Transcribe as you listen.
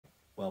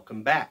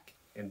Welcome back.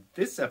 In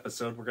this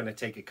episode, we're going to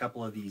take a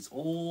couple of these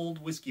old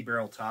whiskey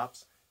barrel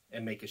tops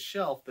and make a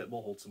shelf that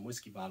will hold some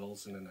whiskey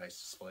bottles and a nice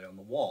display on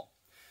the wall.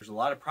 There's a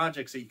lot of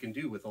projects that you can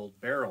do with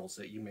old barrels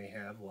that you may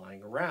have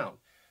lying around.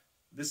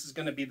 This is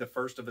going to be the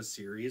first of a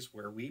series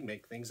where we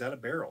make things out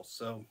of barrels.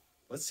 So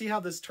let's see how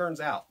this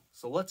turns out.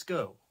 So let's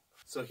go.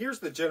 So here's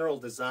the general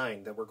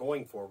design that we're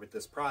going for with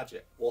this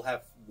project. We'll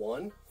have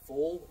one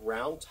full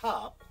round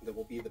top that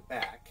will be the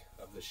back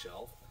of the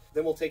shelf.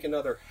 Then we'll take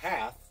another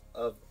half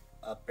of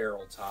a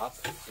barrel top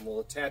and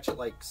we'll attach it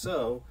like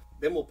so.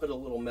 Then we'll put a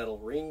little metal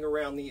ring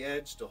around the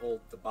edge to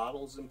hold the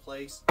bottles in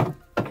place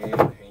and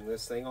hang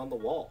this thing on the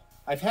wall.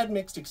 I've had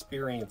mixed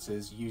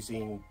experiences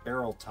using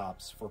barrel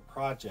tops for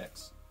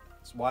projects.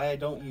 That's why I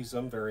don't use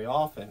them very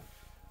often.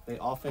 They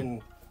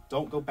often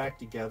don't go back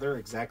together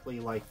exactly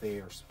like they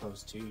are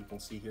supposed to. You can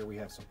see here we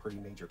have some pretty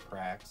major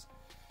cracks.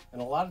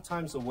 And a lot of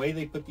times the way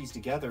they put these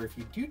together, if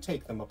you do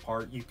take them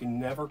apart, you can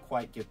never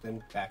quite get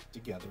them back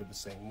together the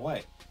same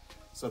way.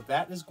 So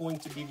that is going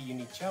to be the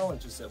unique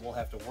challenges that we'll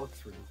have to work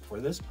through for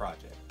this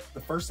project.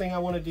 The first thing I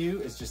want to do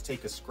is just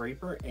take a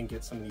scraper and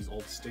get some of these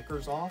old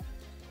stickers off.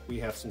 We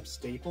have some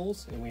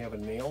staples and we have a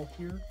nail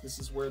here. This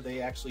is where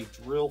they actually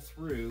drill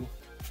through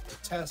to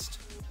test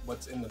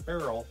what's in the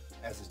barrel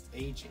as it's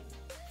aging.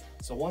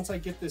 So once I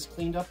get this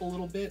cleaned up a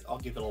little bit, I'll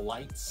give it a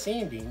light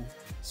sanding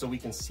so we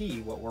can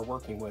see what we're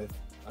working with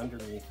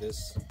underneath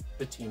this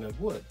patina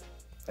wood.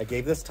 I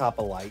gave this top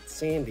a light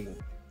sanding,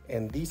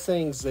 and these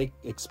things, they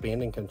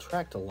expand and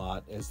contract a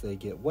lot as they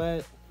get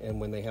wet and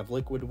when they have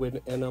liquid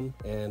in them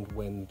and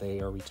when they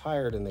are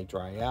retired and they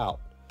dry out.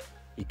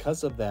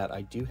 Because of that,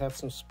 I do have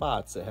some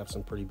spots that have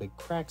some pretty big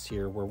cracks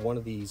here where one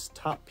of these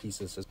top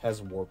pieces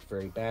has warped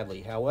very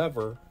badly.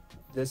 However,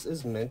 this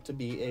is meant to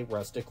be a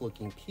rustic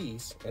looking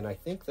piece, and I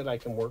think that I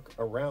can work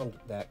around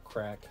that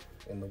crack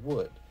in the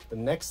wood. The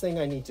next thing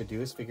I need to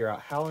do is figure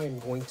out how I'm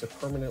going to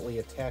permanently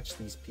attach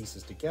these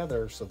pieces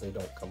together so they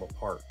don't come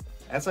apart.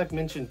 As I've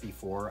mentioned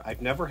before,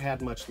 I've never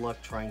had much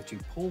luck trying to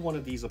pull one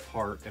of these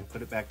apart and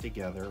put it back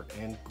together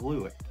and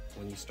glue it.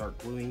 When you start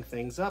gluing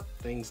things up,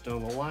 things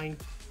don't align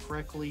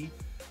correctly.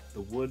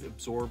 The wood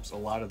absorbs a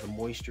lot of the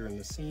moisture in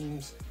the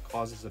seams,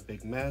 causes a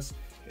big mess,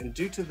 and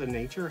due to the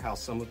nature how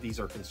some of these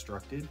are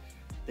constructed,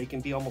 they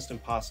can be almost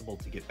impossible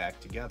to get back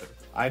together.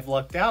 I've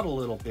lucked out a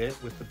little bit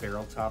with the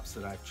barrel tops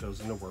that I've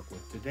chosen to work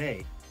with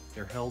today.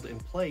 They're held in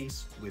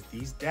place with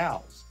these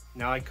dowels.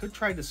 Now I could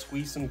try to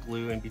squeeze some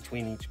glue in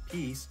between each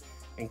piece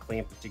and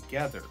clamp it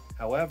together.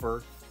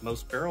 However,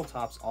 most barrel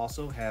tops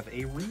also have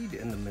a reed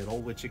in the middle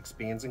which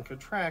expands and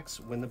contracts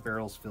when the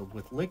barrel's filled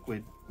with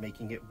liquid,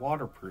 making it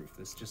waterproof.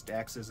 This just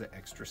acts as an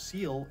extra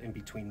seal in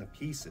between the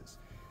pieces.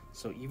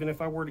 So even if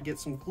I were to get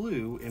some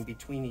glue in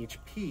between each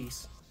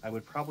piece, I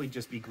would probably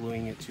just be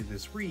gluing it to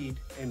this reed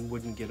and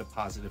wouldn't get a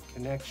positive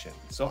connection.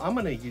 So I'm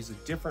going to use a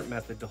different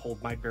method to hold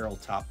my barrel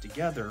top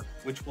together,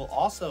 which will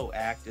also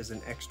act as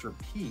an extra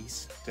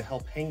piece to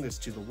help hang this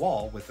to the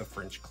wall with a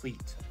French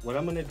cleat. What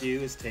I'm going to do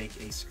is take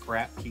a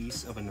scrap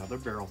piece of another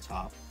barrel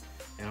top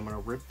and I'm going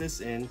to rip this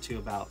into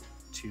about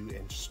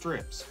 2-inch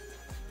strips.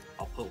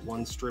 I'll put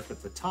one strip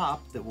at the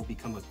top that will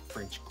become a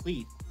French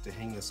cleat to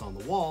hang this on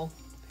the wall,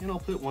 and I'll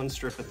put one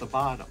strip at the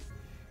bottom.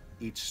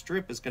 Each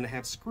strip is going to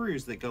have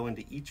screws that go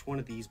into each one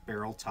of these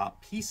barrel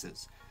top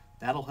pieces.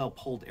 That'll help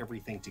hold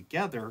everything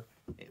together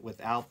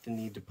without the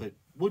need to put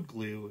wood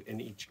glue in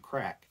each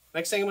crack.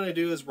 Next thing I'm going to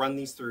do is run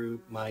these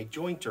through my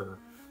jointer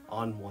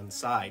on one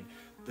side.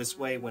 This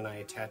way when I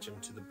attach them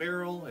to the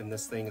barrel and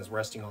this thing is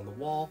resting on the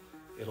wall,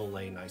 it'll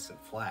lay nice and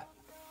flat.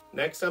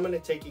 Next, I'm going to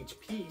take each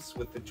piece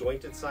with the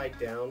jointed side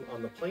down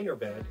on the planer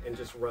bed and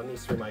just run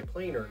these through my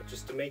planer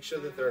just to make sure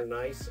that they're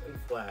nice and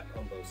flat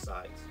on both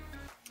sides.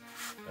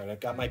 All right, I've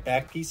got my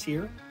back piece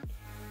here.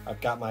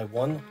 I've got my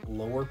one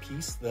lower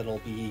piece that'll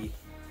be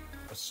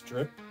a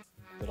strip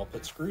that I'll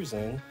put screws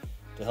in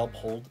to help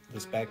hold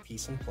this back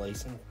piece in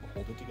place and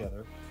hold it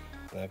together.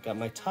 And I've got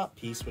my top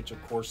piece, which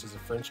of course is a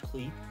French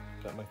cleat.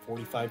 Got my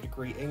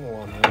 45-degree angle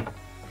on them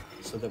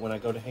so that when I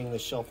go to hang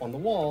this shelf on the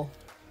wall,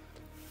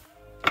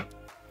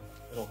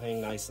 it'll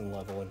hang nice and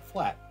level and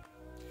flat.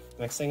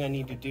 Next thing I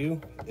need to do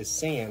is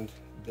sand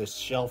this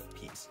shelf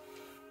piece.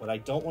 What I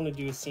don't want to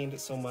do is sand it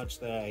so much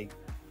that I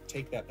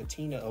take that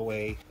patina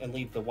away and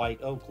leave the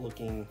white oak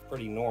looking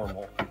pretty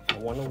normal. I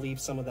want to leave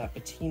some of that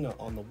patina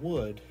on the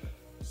wood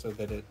so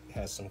that it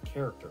has some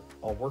character.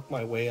 I'll work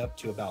my way up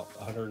to about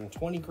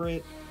 120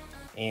 grit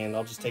and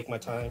I'll just take my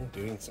time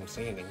doing some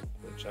sanding,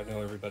 which I know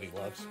everybody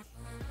loves.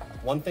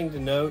 One thing to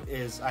note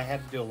is I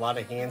had to do a lot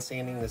of hand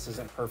sanding. This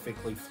isn't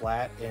perfectly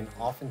flat, and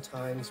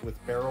oftentimes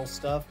with barrel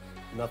stuff,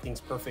 nothing's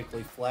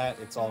perfectly flat.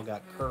 It's all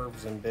got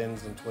curves and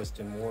bends and twists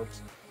and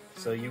warps.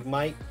 So you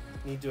might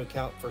need to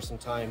account for some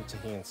time to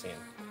hand sand.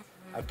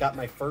 I've got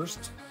my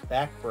first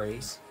back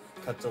brace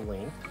cut to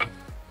length.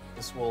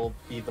 This will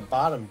be the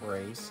bottom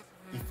brace,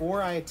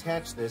 Before I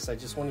attach this, I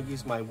just want to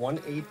use my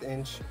 1/8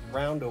 inch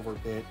round over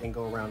bit and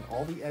go around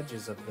all the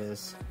edges of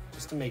this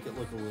just to make it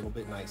look a little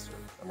bit nicer.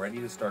 I'm ready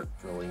to start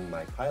drilling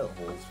my pilot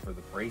holes for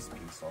the brace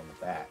piece on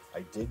the back.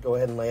 I did go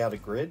ahead and lay out a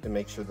grid to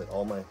make sure that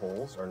all my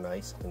holes are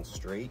nice and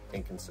straight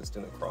and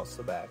consistent across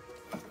the back.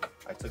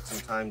 I took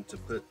some time to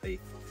put a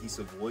piece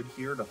of wood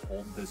here to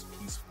hold this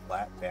piece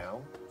flat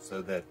down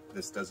so that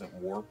this doesn't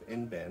warp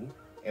and bend.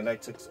 And I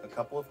took a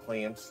couple of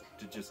clamps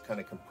to just kind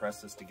of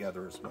compress this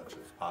together as much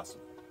as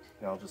possible.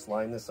 Now I'll just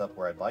line this up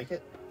where I'd like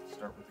it.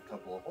 Start with a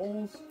couple of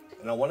holes.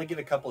 And I want to get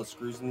a couple of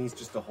screws in these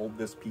just to hold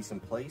this piece in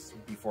place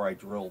before I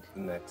drill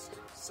the next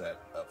set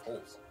of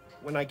holes.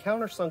 When I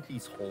countersunk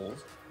these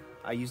holes,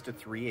 I used a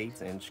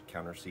 3/8 inch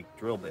countersink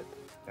drill bit.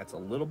 That's a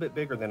little bit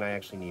bigger than I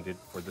actually needed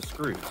for the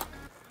screws.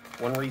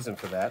 One reason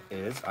for that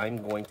is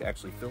I'm going to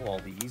actually fill all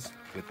these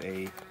with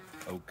a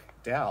oak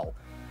dowel.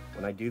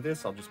 When I do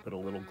this, I'll just put a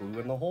little glue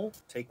in the hole,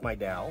 take my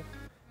dowel,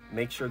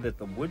 make sure that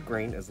the wood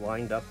grain is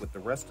lined up with the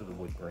rest of the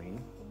wood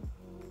grain,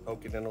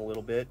 poke it in a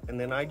little bit, and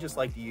then I just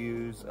like to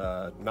use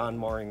a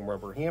non-marring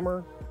rubber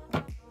hammer,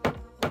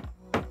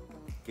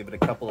 give it a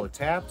couple of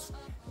taps,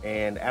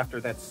 and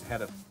after that's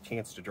had a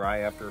chance to dry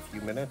after a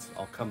few minutes,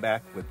 I'll come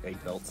back with a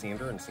belt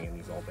sander and sand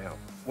these all down.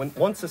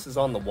 Once this is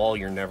on the wall,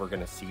 you're never going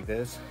to see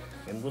this,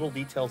 and little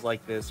details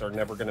like this are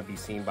never going to be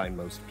seen by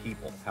most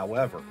people.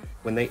 However,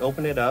 when they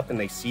open it up and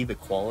they see the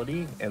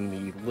quality and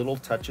the little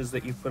touches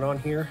that you put on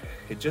here,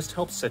 it just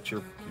helps set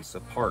your piece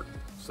apart.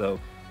 So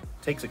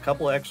it takes a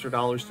couple of extra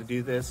dollars to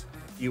do this,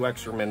 a few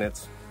extra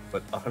minutes,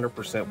 but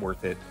 100%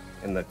 worth it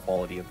in the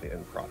quality of the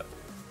end product.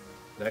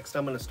 Next,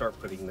 I'm going to start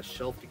putting the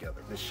shelf together.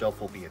 This shelf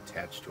will be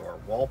attached to our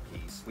wall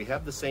piece. We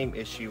have the same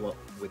issue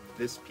with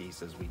this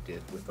piece as we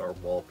did with our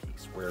wall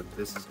piece, where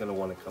this is going to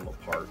want to come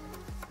apart.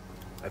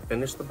 I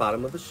finished the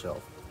bottom of the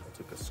shelf. I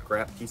took a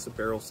scrap piece of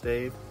barrel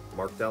stave,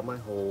 marked out my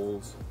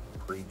holes,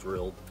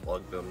 pre-drilled,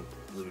 plugged them,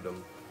 glued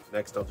them.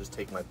 Next, I'll just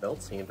take my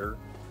belt sander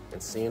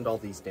and sand all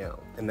these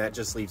down. And that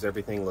just leaves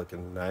everything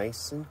looking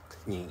nice and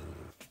clean.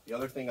 The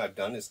other thing I've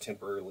done is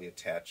temporarily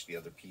attach the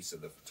other piece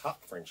of the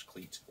top French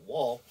cleat to the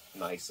wall,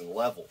 nice and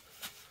level.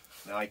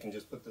 Now I can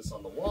just put this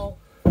on the wall.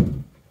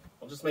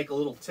 I'll just make a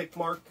little tick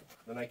mark,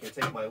 then I can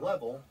take my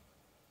level,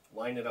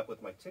 line it up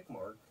with my tick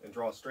mark, and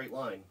draw a straight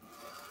line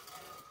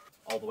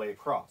all the way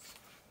across.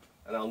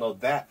 And I'll know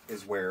that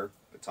is where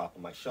the top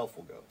of my shelf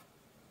will go.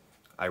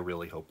 I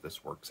really hope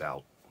this works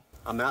out.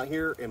 I'm out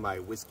here in my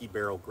whiskey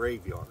barrel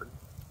graveyard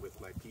with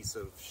my piece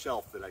of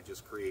shelf that I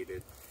just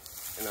created.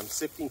 And I'm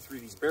sifting through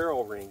these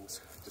barrel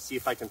rings to see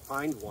if I can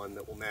find one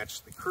that will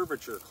match the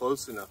curvature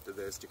close enough to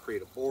this to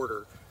create a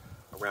border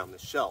around the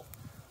shelf.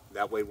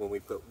 That way when we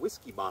put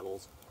whiskey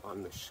bottles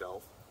on the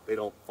shelf, they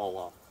don't fall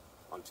off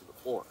onto the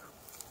floor.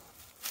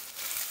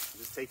 I'm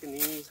just taking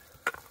these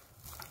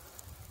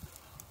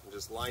and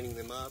just lining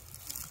them up.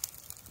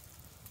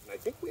 And I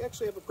think we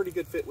actually have a pretty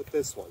good fit with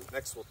this one.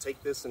 Next we'll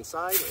take this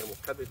inside and we'll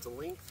cut it to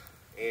length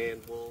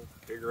and we'll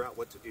figure out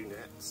what to do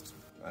next.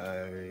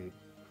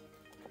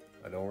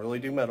 I don't really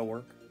do metal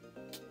work.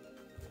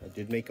 I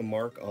did make a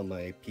mark on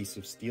my piece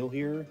of steel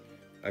here.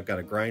 I've got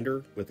a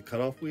grinder with a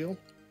cutoff wheel.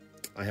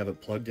 I have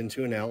it plugged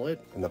into an outlet,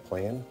 and the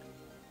plan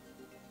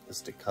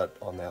is to cut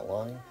on that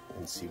line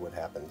and see what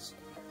happens.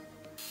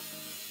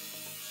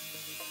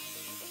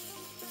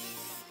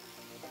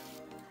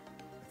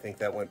 I think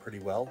that went pretty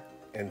well,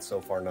 and so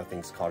far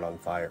nothing's caught on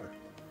fire.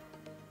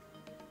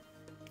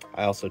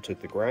 I also took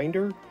the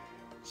grinder,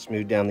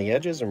 smoothed down the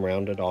edges, and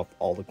rounded off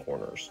all the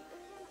corners.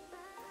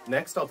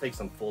 Next, I'll take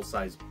some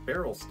full-size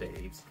barrel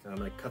staves and I'm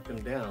going to cut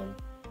them down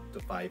to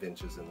 5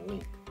 inches in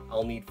length.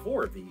 I'll need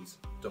 4 of these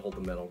to hold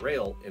the metal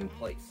rail in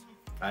place.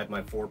 I have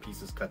my 4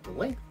 pieces cut to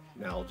length.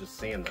 Now I'll just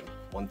sand them.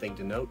 One thing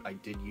to note, I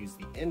did use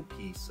the end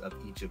piece of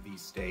each of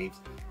these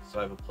staves, so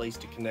I have a place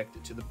to connect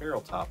it to the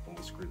barrel top when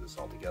we screw this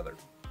all together.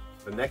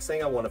 The next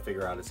thing I want to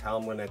figure out is how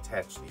I'm going to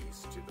attach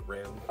these to the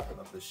rim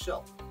of the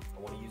shelf. I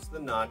want to use the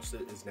notch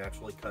that is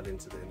naturally cut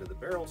into the end of the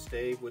barrel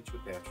stave, which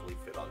would naturally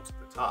fit onto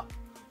the top.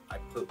 I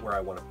put where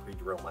I want to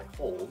pre-drill my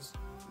holes.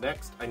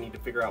 Next, I need to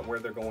figure out where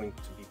they're going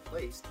to be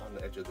placed on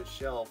the edge of the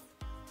shelf,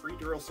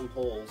 pre-drill some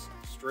holes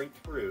straight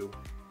through,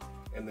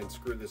 and then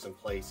screw this in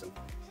place and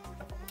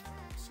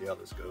see how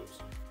this goes.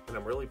 And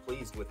I'm really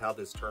pleased with how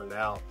this turned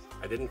out.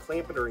 I didn't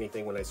clamp it or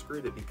anything when I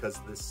screwed it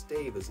because this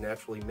stave is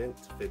naturally meant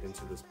to fit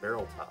into this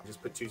barrel top.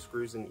 Just put 2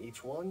 screws in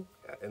each one,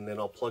 and then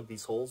I'll plug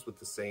these holes with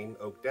the same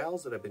oak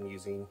dowels that I've been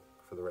using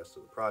for the rest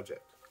of the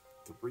project.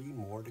 3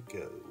 more to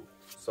go.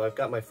 So I've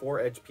got my 4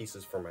 edge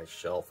pieces for my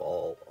shelf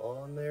all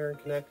on there and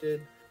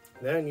connected.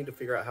 Then I need to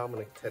figure out how I'm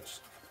going to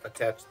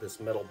attach this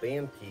metal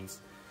band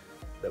piece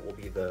that will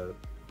be the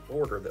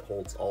border that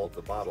holds all of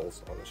the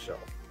bottles on the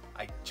shelf.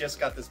 I just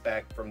got this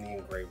back from the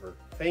engraver.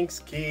 Thanks,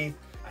 Keith.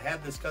 I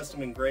had this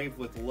custom engraved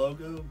with the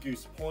logo,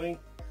 Goose Point.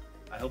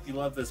 I hope you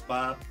love this,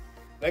 Bob.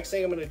 Next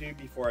thing I'm going to do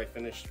before I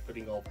finish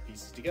putting all the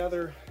pieces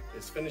together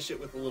is finish it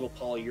with a little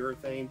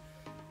polyurethane.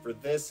 For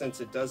this,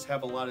 since it does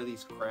have a lot of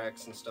these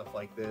cracks and stuff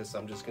like this,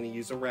 I'm just going to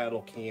use a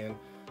rattle can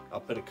I'll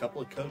put a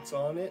couple of coats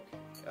on it,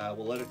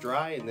 we'll let it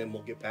dry, and then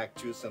we'll get back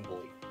to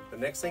assembly. The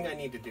next thing I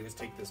need to do is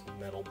take this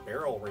metal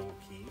barrel ring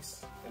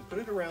piece and put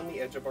it around the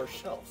edge of our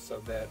shelf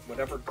so that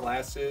whatever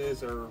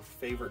glasses or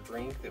favorite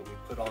drink that we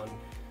put on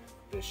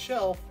this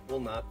shelf will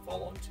not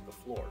fall onto the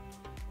floor.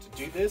 To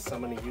do this,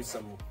 I'm going to use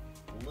some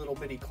little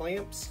bitty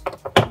clamps.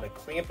 I'm going to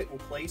clamp it in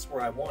place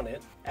where I want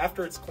it.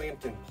 After it's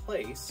clamped in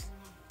place,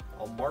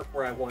 I'll mark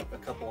where I want a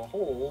couple of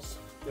holes,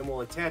 then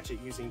we'll attach it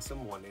using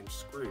some 1-inch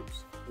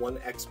screws. One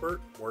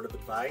expert word of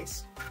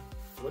advice: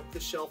 flip the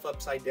shelf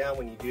upside down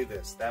when you do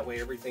this. That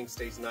way everything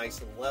stays nice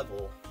and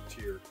level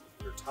to your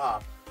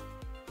top.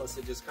 Plus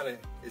it just kind of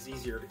is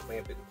easier to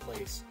clamp it in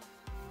place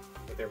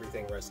with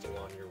everything resting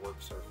on your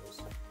work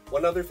surface.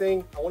 One other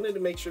thing, I wanted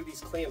to make sure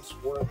these clamps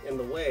weren't in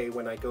the way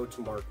when I go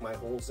to mark my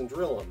holes and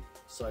drill them.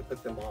 So I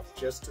put them off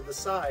just to the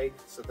side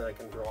so that I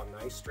can draw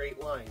a nice straight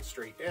line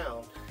straight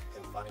down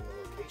and find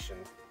the location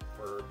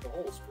for the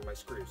holes for my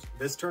screws.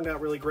 This turned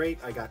out really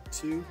great. I got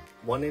two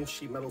 1-inch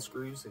sheet metal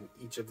screws in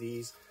each of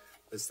these.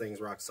 This thing's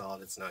rock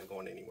solid, it's not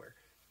going anywhere.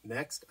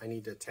 Next, I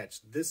need to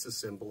attach this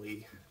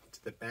assembly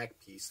to the back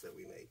piece that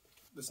we made.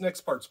 This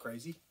next part's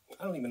crazy.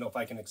 I don't even know if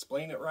I can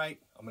explain it right.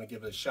 I'm gonna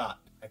give it a shot.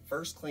 I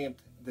first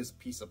clamped this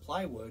piece of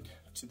plywood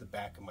to the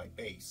back of my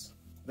base.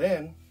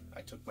 Then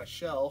I took my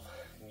shelf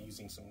and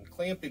using some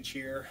clampage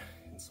here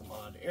in some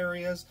odd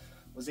areas,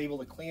 was able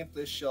to clamp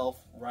this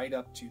shelf right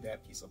up to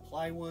that piece of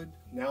plywood.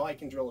 Now I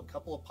can drill a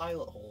couple of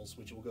pilot holes,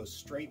 which will go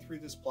straight through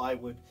this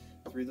plywood,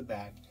 through the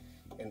back,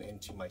 and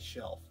into my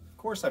shelf. Of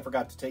course, I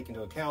forgot to take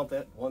into account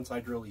that once I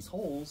drill these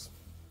holes,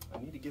 I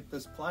need to get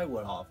this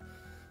plywood off.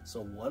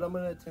 So what I'm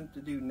going to attempt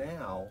to do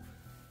now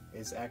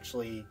is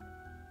actually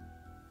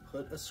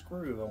put a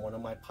screw in one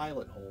of my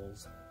pilot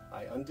holes.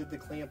 I undid the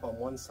clamp on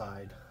one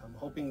side. I'm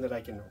hoping that I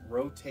can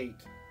rotate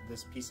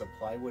this piece of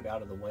plywood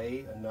out of the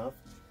way enough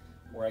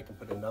where I can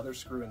put another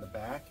screw in the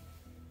back,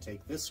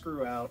 take this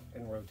screw out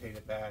and rotate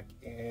it back,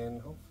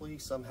 and hopefully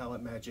somehow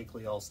it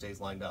magically all stays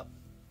lined up.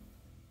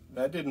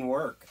 That didn't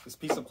work. This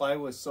piece of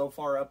plywood was so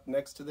far up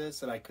next to this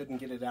that I couldn't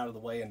get it out of the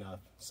way enough.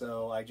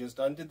 So I just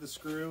undid the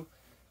screw,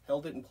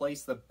 held it in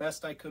place the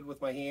best I could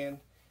with my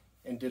hand,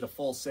 and did a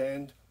full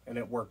send, and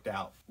it worked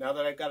out. Now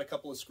that I've got a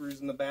couple of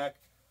screws in the back,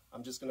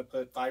 I'm just going to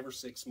put 5 or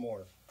 6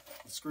 more.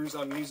 The screws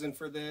I'm using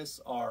for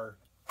this are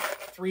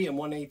 3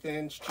 1/8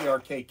 inch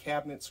GRK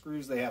cabinet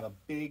screws. They have a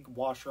big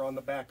washer on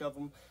the back of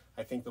them.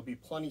 I think they'll be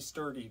plenty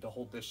sturdy to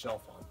hold this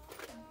shelf on.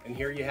 And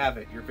here you have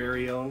it, your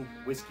very own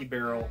whiskey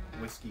barrel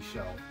whiskey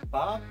shelf.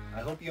 Bob,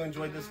 I hope you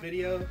enjoyed this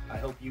video. I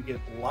hope you get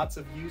lots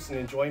of use and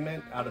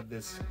enjoyment out of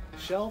this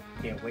shelf.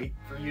 Can't wait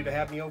for you to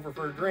have me over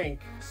for a drink.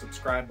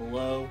 Subscribe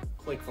below,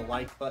 click the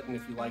like button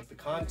if you like the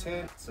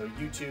content so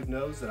YouTube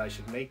knows that I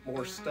should make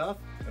more stuff,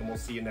 and we'll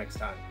see you next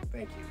time.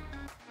 Thank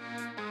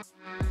you.